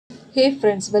Hey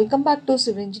friends, welcome back to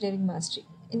Civil Engineering Mastery.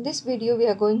 In this video, we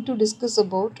are going to discuss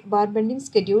about bar bending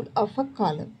schedule of a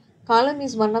column. Column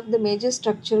is one of the major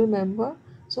structural member,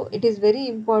 so it is very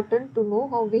important to know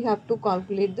how we have to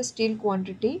calculate the steel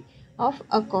quantity of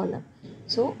a column.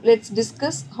 So let's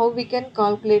discuss how we can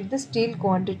calculate the steel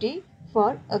quantity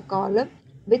for a column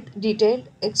with detailed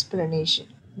explanation.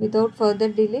 Without further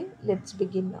delay, let's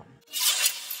begin now.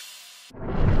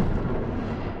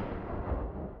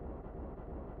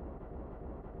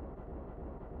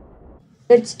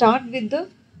 Let's start with the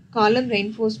column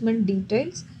reinforcement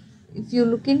details. If you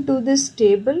look into this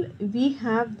table, we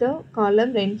have the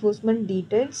column reinforcement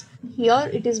details. Here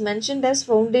it is mentioned as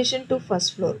foundation to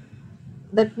first floor.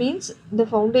 That means the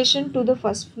foundation to the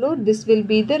first floor, this will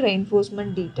be the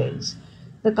reinforcement details.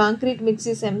 The concrete mix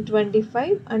is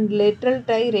M25 and lateral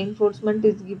tie reinforcement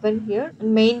is given here.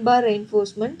 And main bar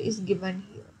reinforcement is given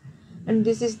here. And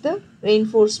this is the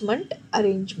reinforcement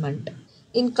arrangement.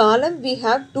 In column, we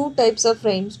have two types of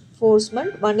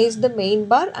reinforcement. One is the main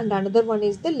bar and another one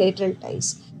is the lateral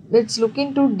ties. Let's look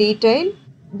into detail.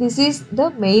 This is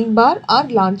the main bar or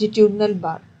longitudinal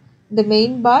bar. The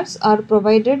main bars are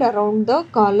provided around the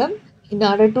column in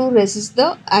order to resist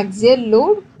the axial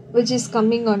load which is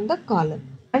coming on the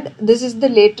column. And this is the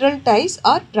lateral ties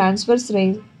or transverse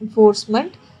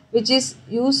reinforcement which is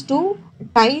used to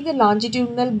tie the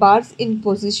longitudinal bars in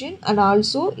position, and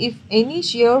also if any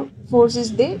shear force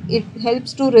is there, it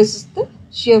helps to resist the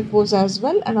shear force as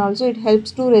well, and also it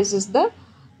helps to resist the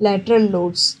lateral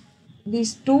loads.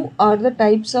 These two are the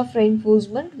types of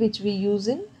reinforcement which we use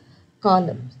in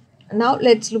columns. Now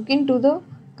let's look into the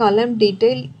column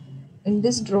detail in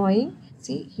this drawing.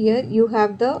 See, here you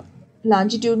have the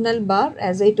longitudinal bar.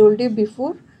 As I told you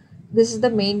before, this is the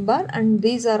main bar and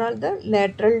these are all the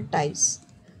lateral ties.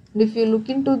 And if you look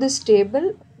into this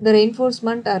table, the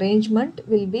reinforcement arrangement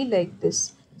will be like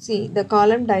this. See, the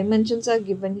column dimensions are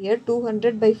given here.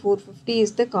 200 by 450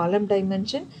 is the column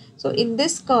dimension. So in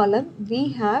this column,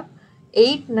 we have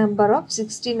 8 number of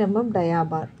 16 mm dia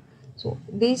bar. So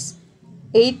these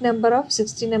 8 number of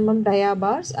 16 mm dia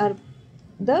bars are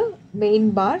the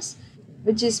main bars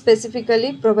which is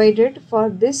specifically provided for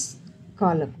this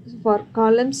column. For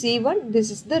column C1, this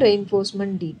is the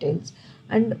reinforcement details.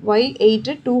 And why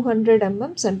 8 200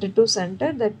 mm center to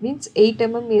center, that means 8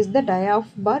 mm is the dia of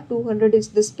bar, 200 is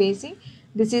the spacing.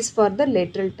 This is for the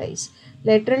lateral ties.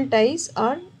 Lateral ties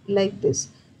are like this.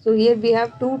 So here we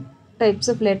have two types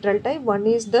of lateral tie. One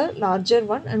is the larger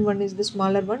one and one is the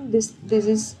smaller one. This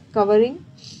is covering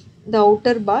the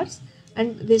outer bars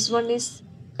and this one is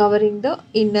covering the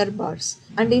inner bars.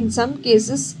 And in some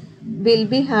cases we'll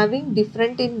be having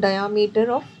different in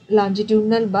diameter of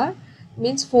longitudinal bar,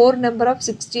 means 4 number of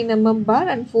 16 mm bar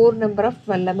and 4 number of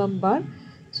 12 mm bar.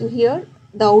 So here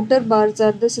the outer bars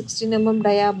are the 16 mm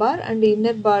dia bar and the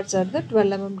inner bars are the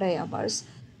 12 mm dia bars.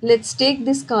 Let's take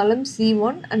this column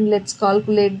C1 and let's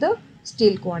calculate the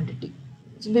steel quantity.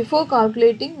 So before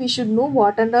calculating, we should know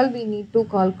what and all we need to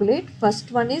calculate.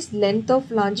 First one is length of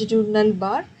longitudinal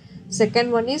bar.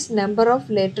 Second one is number of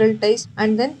lateral ties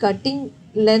and then cutting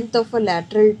length of a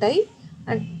lateral tie.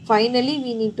 And finally,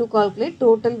 we need to calculate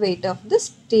total weight of the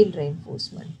steel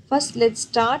reinforcement. First, let's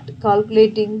start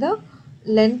calculating the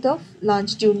length of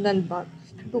longitudinal bar.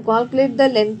 To calculate the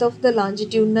length of the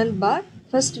longitudinal bar,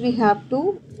 first we have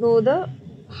to know the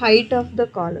height of the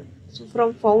column. So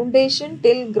from foundation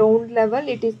till ground level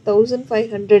it is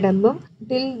 1500 mm.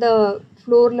 Till the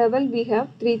floor level we have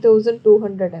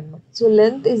 3200 mm. So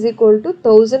length is equal to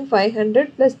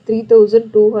 1500 plus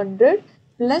 3200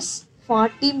 plus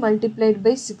 40 multiplied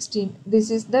by 16.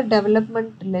 This is the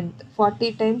development length.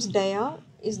 40 times dia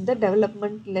is the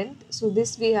development length. So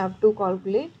this we have to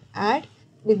calculate, add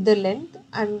with the length,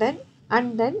 and then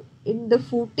in the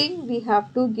footing we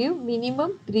have to give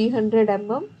minimum 300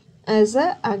 mm as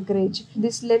a anchorage.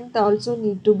 This length also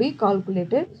need to be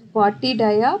calculated. 40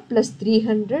 dia plus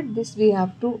 300, this we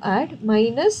have to add,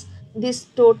 minus this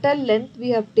total length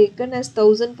we have taken as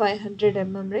 1500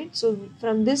 mm, right? So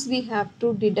from this we have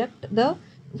to deduct the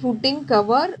footing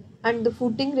cover and the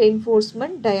footing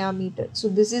reinforcement diameter. So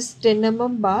this is 10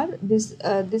 mm bar, this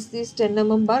is 10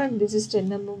 mm bar and this is 10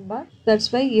 mm bar. That's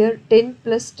why here 10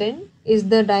 plus 10 is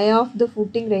the dia of the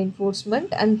footing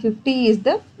reinforcement and 50 is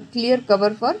the clear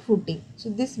cover for footing. So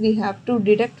this we have to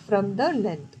deduct from the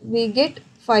length. We get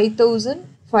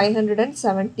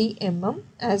 5570 mm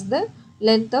as the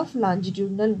length of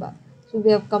longitudinal bar. So we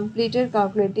have completed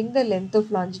calculating the length of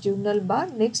longitudinal bar.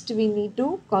 Next we need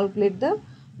to calculate the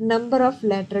number of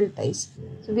lateral ties.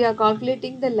 So we are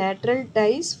calculating the lateral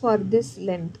ties for this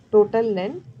length, total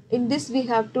length. In this we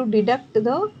have to deduct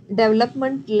the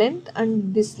development length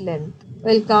and this length.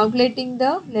 While calculating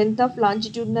the length of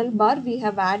longitudinal bar, we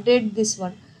have added this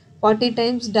one 40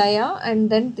 times dia and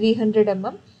then 300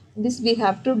 mm. This we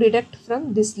have to deduct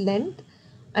from this length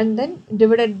and then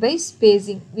divided by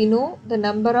spacing. We know the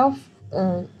number of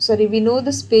we know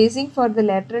the spacing for the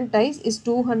lateral ties is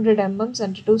 200 mm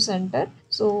center to center.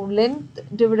 So length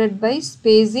divided by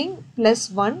spacing plus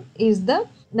 1 is the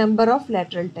number of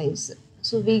lateral ties.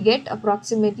 So we get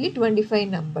approximately 25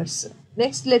 numbers.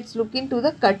 Next, let's look into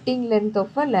the cutting length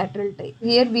of a lateral tie.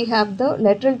 Here we have the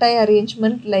lateral tie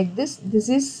arrangement like this. This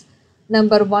is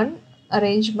number 1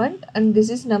 arrangement and this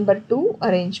is number 2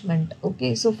 arrangement.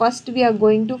 Okay, so first we are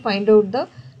going to find out the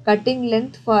cutting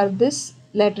length for this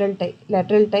lateral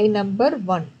tie number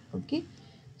 1. Okay,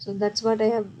 so that's what I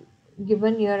have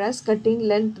given here as cutting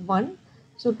length 1.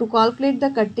 So to calculate the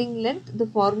cutting length, the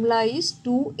formula is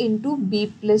 2 into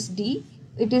b plus d.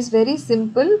 It is very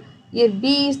simple. Here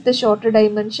b is the shorter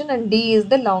dimension and d is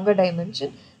the longer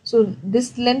dimension. So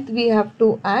this length we have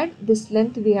to add, this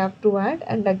length we have to add,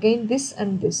 and again this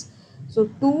and this. So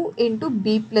 2 into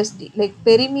b plus d, like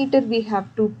perimeter we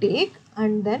have to take,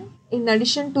 and then in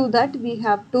addition to that we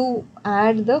have to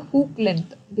add the hook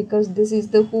length, because this is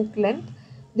the hook length.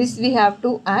 This we have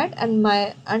to add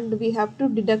and we have to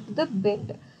deduct the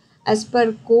bend. As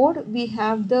per code, we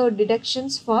have the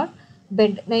deductions for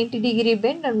bend, 90-degree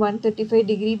bend and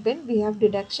 135-degree bend. We have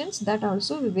deductions that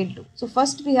also we will do. So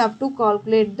first we have to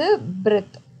calculate the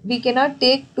breadth. We cannot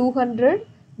take 200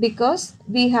 because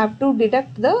we have to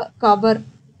deduct the cover,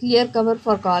 clear cover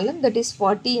for column, that is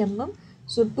 40 mm.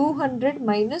 So 200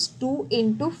 minus 2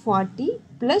 into 40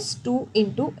 plus 2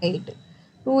 into 8.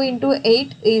 2 into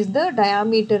 8 is the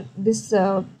diameter, this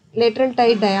lateral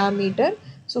tie diameter.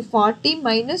 So 40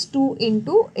 minus 2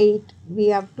 into 8 we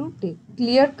have to take.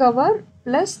 Clear cover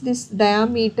plus this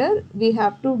diameter we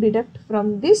have to deduct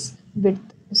from this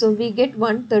width. So we get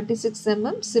 136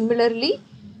 mm. Similarly,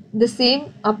 the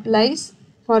same applies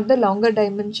for the longer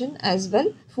dimension as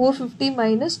well. 450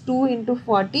 minus 2 into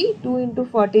 40. 2 into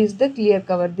 40 is the clear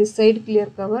cover. This side clear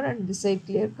cover and this side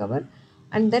clear cover.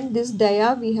 And then this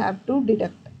dia we have to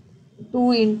deduct.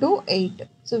 2 into 8.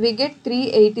 So we get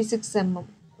 386 mm.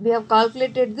 We have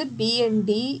calculated the B and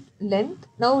D length.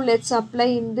 Now let's apply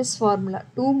in this formula.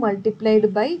 2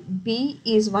 multiplied by B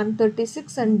is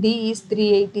 136 and D is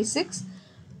 386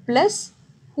 plus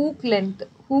hook length.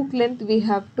 Hook length we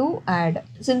have to add.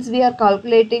 Since we are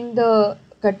calculating the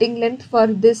cutting length for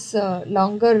this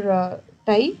longer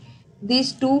tie,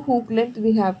 these two hook length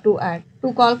we have to add.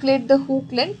 To calculate the hook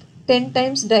length, 10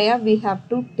 times dia we have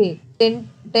to take.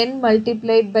 10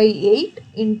 multiplied by 8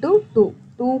 into 2.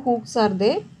 2 hooks are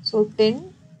there. So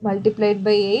 10 multiplied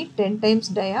by 8, 10 times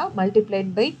dia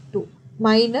multiplied by 2.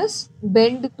 Minus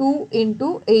bend 2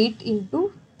 into 8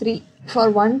 into 3.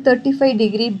 For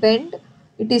 135-degree bend,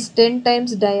 it is 10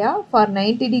 times dia. For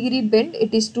 90-degree bend,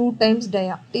 it is 2 times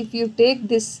dia. If you take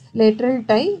this lateral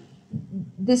tie,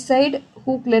 this side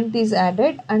hook length is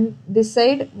added and this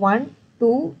side 1,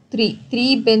 2, 3.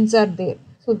 3 bends are there.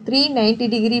 So 3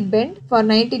 90-degree bend. For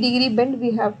 90-degree bend,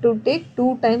 we have to take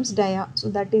 2 times dia. So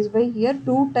that is why here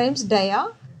 2 times dia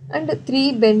and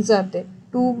 3 bends are there.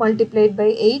 2 multiplied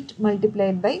by 8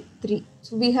 multiplied by 3.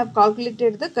 So we have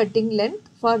calculated the cutting length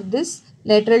for this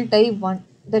lateral tie 1,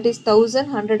 that is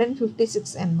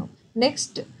 1156 mm.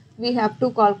 Next, we have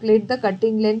to calculate the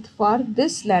cutting length for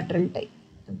this lateral tie.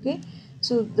 Okay.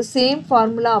 So the same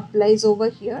formula applies over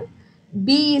here.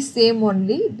 B is same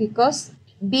only because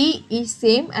B is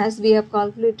same as we have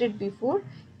calculated before.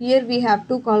 Here we have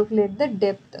to calculate the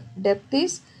depth. Depth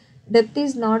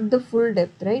is not the full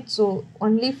depth, right? So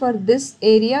only for this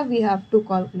area we have to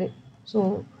calculate.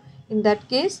 So in that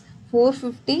case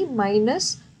 450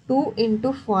 minus 2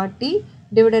 into 40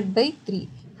 divided by 3.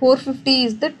 450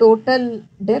 is the total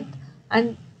depth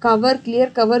and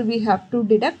clear cover we have to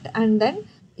deduct, and then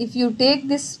if you take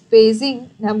this spacing,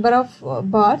 number of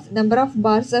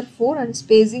bars are 4 and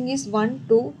spacing is 1,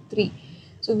 2, 3.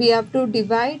 So we have to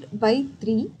divide by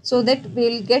 3 so that we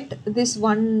will get this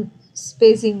one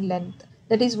spacing length,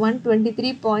 that is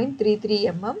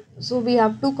 123.33 mm. So we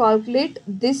have to calculate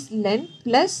this length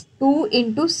plus 2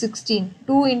 into 16.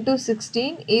 2 into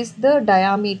 16 is the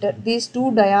diameter. These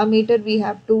two diameter we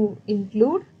have to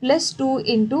include, plus 2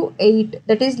 into 8,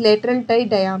 that is lateral tie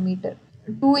diameter.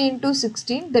 2 into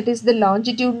 16, that is the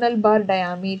longitudinal bar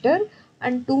diameter,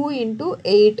 and 2 into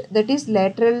 8, that is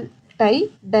lateral tie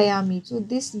diameter. So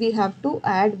this we have to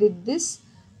add with this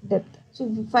depth. So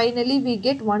finally we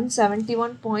get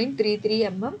 171.33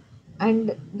 mm,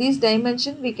 and this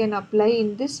dimension we can apply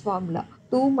in this formula.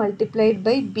 2 multiplied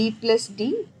by B plus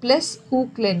D plus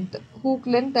hook length. Hook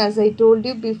length, as I told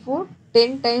you before,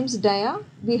 10 times dia,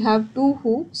 we have 2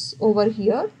 hooks over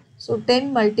here. So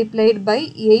 10 multiplied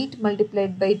by 8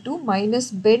 multiplied by 2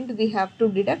 minus bend we have to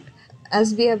deduct.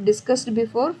 As we have discussed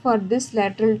before, for this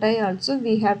lateral tie also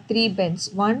we have 3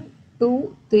 bends. 1,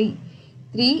 2, 3.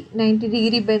 3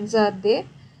 90-degree bends are there.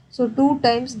 So 2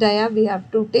 times dia we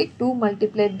have to take 2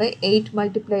 multiplied by 8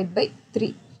 multiplied by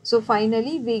 3. So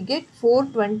finally we get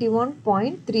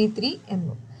 421.33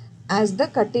 mm as the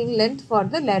cutting length for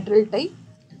the lateral tie.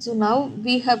 So now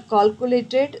we have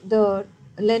calculated the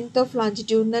length of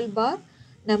longitudinal bar,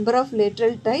 number of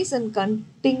lateral ties and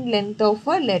cutting length of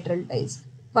a lateral ties.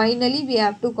 Finally, we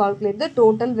have to calculate the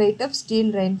total weight of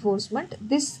steel reinforcement.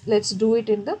 This let's do it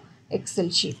in the Excel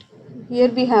sheet. Here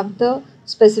we have the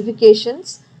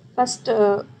specifications. First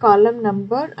column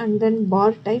number and then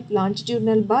bar type,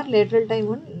 longitudinal bar, lateral tie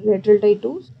 1, lateral tie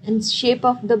 2, and shape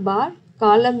of the bar,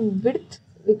 column width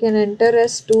we can enter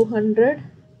as 200,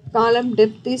 column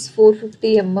depth is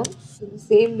 450 mm.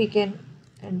 Same we can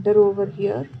enter over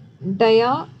here.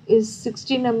 Dia is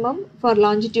 16 mm for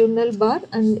longitudinal bar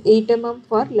and 8 mm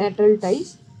for lateral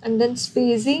ties. And then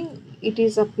spacing, it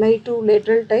is applied to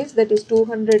lateral ties, that is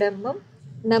 200 mm.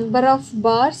 Number of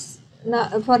bars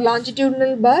for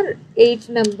longitudinal bar 8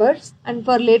 numbers, and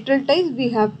for lateral ties we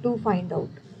have to find out.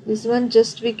 This one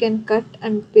just we can cut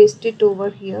and paste it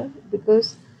over here,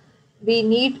 because we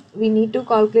need to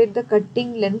calculate the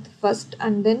cutting length first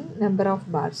and then number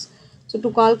of bars. So to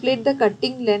calculate the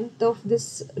cutting length of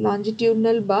this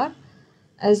longitudinal bar,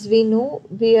 as we know,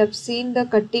 we have seen the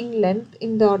cutting length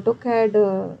in the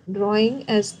AutoCAD drawing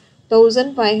as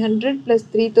 1500 plus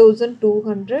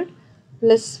 3200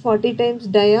 plus 40 times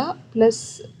dia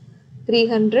plus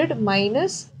 300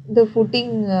 minus the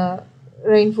footing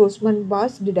reinforcement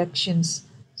bars deductions.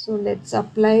 So let's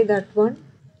apply that one.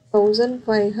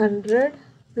 1500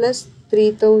 plus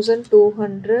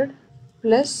 3200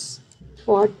 plus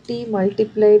 40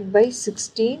 multiplied by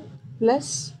 16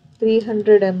 plus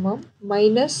 300 mm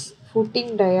minus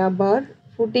footing dia bar,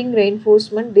 footing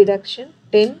reinforcement deduction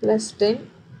 10 plus 10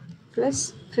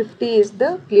 plus 50 is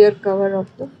the clear cover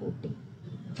of the footing.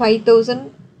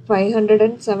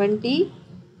 5570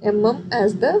 mm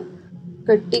as the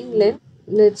cutting length.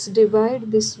 Let's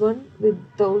divide this one with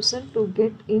 1000 to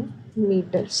get in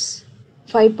meters.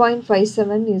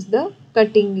 5.57 is the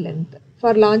cutting length.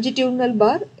 For longitudinal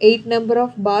bar, 8 number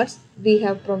of bars we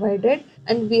have provided,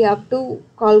 and we have to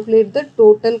calculate the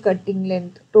total cutting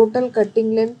length. Total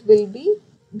cutting length will be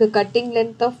the cutting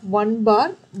length of one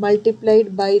bar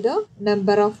multiplied by the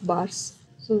number of bars.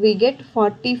 So we get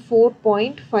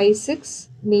 44.56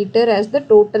 meter as the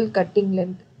total cutting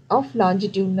length of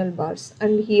longitudinal bars,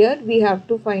 and here we have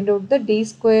to find out the d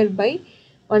square by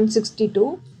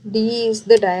 162. D is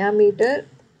the diameter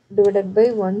divided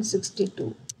by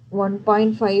 162.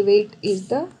 1.58 is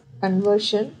the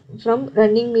conversion from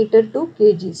running meter to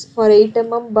kgs. For 8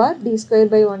 mm bar, d square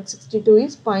by 162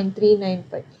 is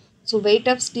 0.395. So weight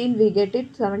of steel we get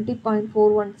it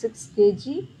 70.416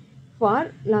 kg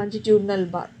for longitudinal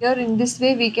bar. Here in this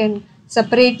way we can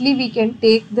separately we can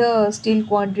take the steel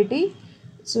quantity.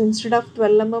 So instead of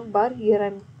 12 mm bar, here I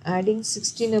am adding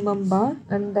 16 mm bar,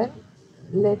 and then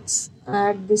let's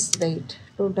add this weight,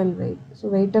 total weight. So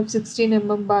weight of 16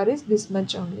 mm bar is this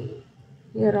much only.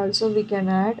 Here also we can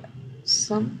add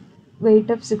some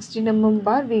weight of 16 mm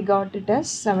bar, we got it as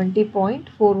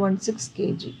 70.416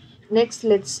 kg. Next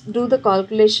let's do the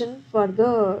calculation for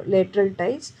the lateral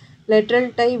ties.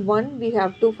 Lateral tie 1 we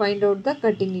have to find out the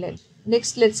cutting length.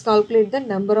 Next let's calculate the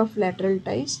number of lateral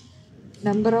ties.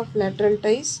 Number of lateral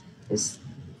ties is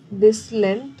this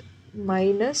length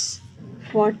minus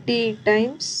 40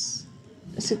 times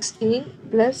 16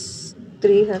 plus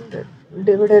 300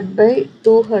 divided by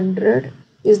 200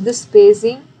 is the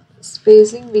spacing.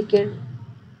 Spacing we can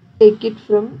take it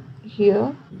from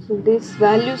here. So these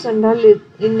values and all in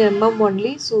mm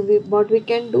only. So what we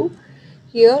can do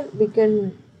here, we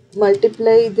can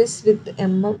multiply this with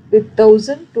mm with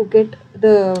 1000 to get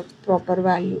the proper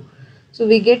value. So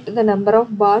we get the number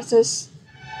of bars as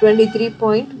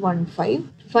 23.15.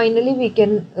 Finally we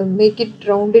can make it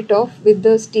round it off with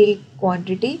the steel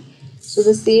quantity. So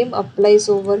the same applies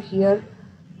over here.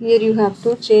 Here you have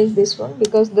to change this one,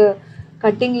 because the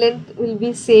cutting length will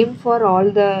be same for all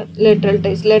the lateral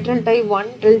ties. Lateral tie 1,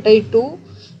 lateral tie 2,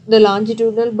 the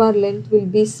longitudinal bar length will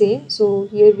be same. So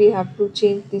here we have to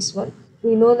change this one.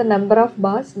 We know the number of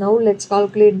bars. Now let's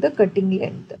calculate the cutting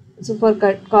length. So for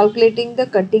calculating the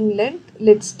cutting length,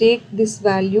 let's take these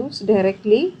values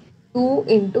directly. 2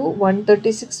 into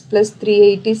 136 plus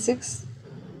 386,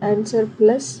 answer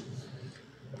plus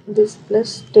this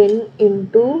plus 10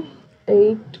 into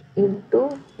 8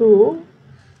 into 2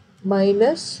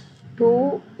 minus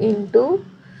 2 into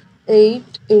 8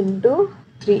 into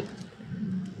 3.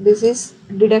 This is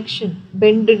deduction,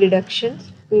 bend deduction.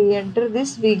 We enter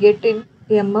this, we get in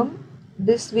mm.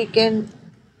 This we can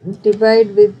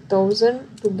divide with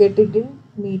 1000 to get it in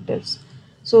meters.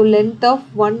 So length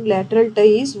of one lateral tie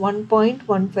is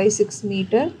 1.156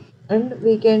 meter, and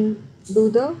we can do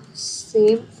the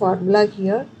same formula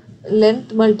here.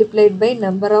 Length multiplied by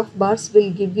number of bars will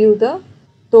give you the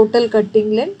total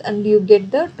cutting length, and you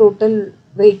get the total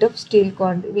weight of steel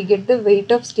quantity. We get the weight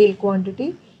of steel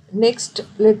quantity. Next,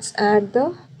 let's add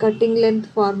the cutting length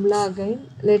formula again.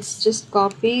 Let's just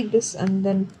copy this and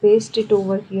then paste it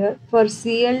over here. For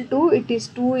CL2, it is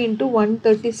 2 into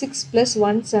 136 plus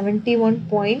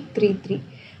 171.33.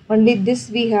 Only this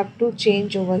we have to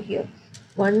change over here.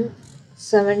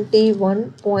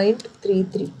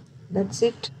 171.33. That's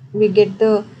it. We get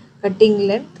the cutting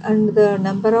length, and the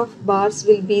number of bars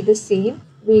will be the same.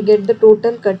 We get the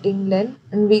total cutting length,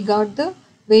 and we got the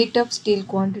weight of steel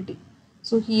quantity.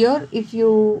 So here if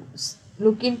you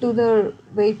look into the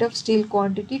weight of steel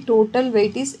quantity, total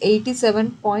weight is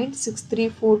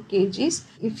 87.634 kgs.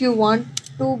 If you want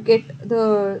to get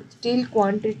the steel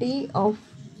quantity of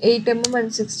 8 mm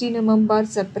and 16 mm bar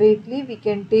separately, we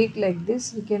can take like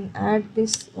this. We can add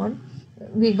this one.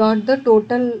 We got the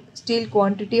total steel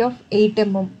quantity of 8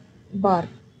 mm bar,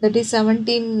 that is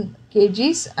 17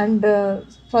 kgs, and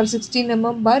for 16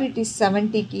 mm bar it is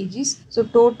 70 kgs. So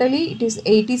totally it is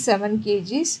 87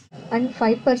 kgs, and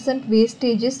 5%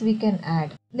 wastages we can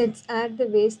add. Let's add the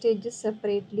wastages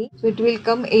separately. So it will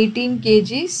come 18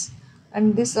 kgs,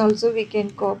 and this also we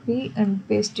can copy and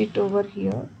paste it over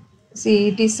here. See,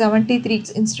 it is 73.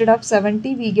 Instead of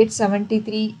 70, we get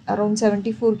 73, around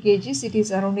 74 kgs. It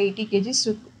is around 80 kgs.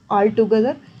 So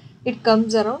altogether, it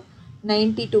comes around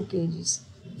 92 kgs.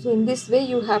 So in this way,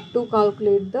 you have to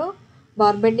calculate the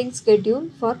bar bending schedule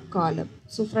for column.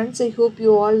 So friends, I hope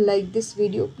you all like this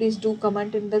video. Please do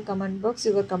comment in the comment box.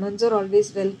 Your comments are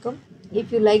always welcome.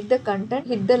 If you like the content,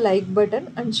 hit the like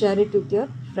button and share it with your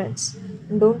friends.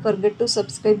 And don't forget to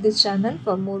subscribe this channel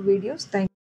for more videos. Thank you.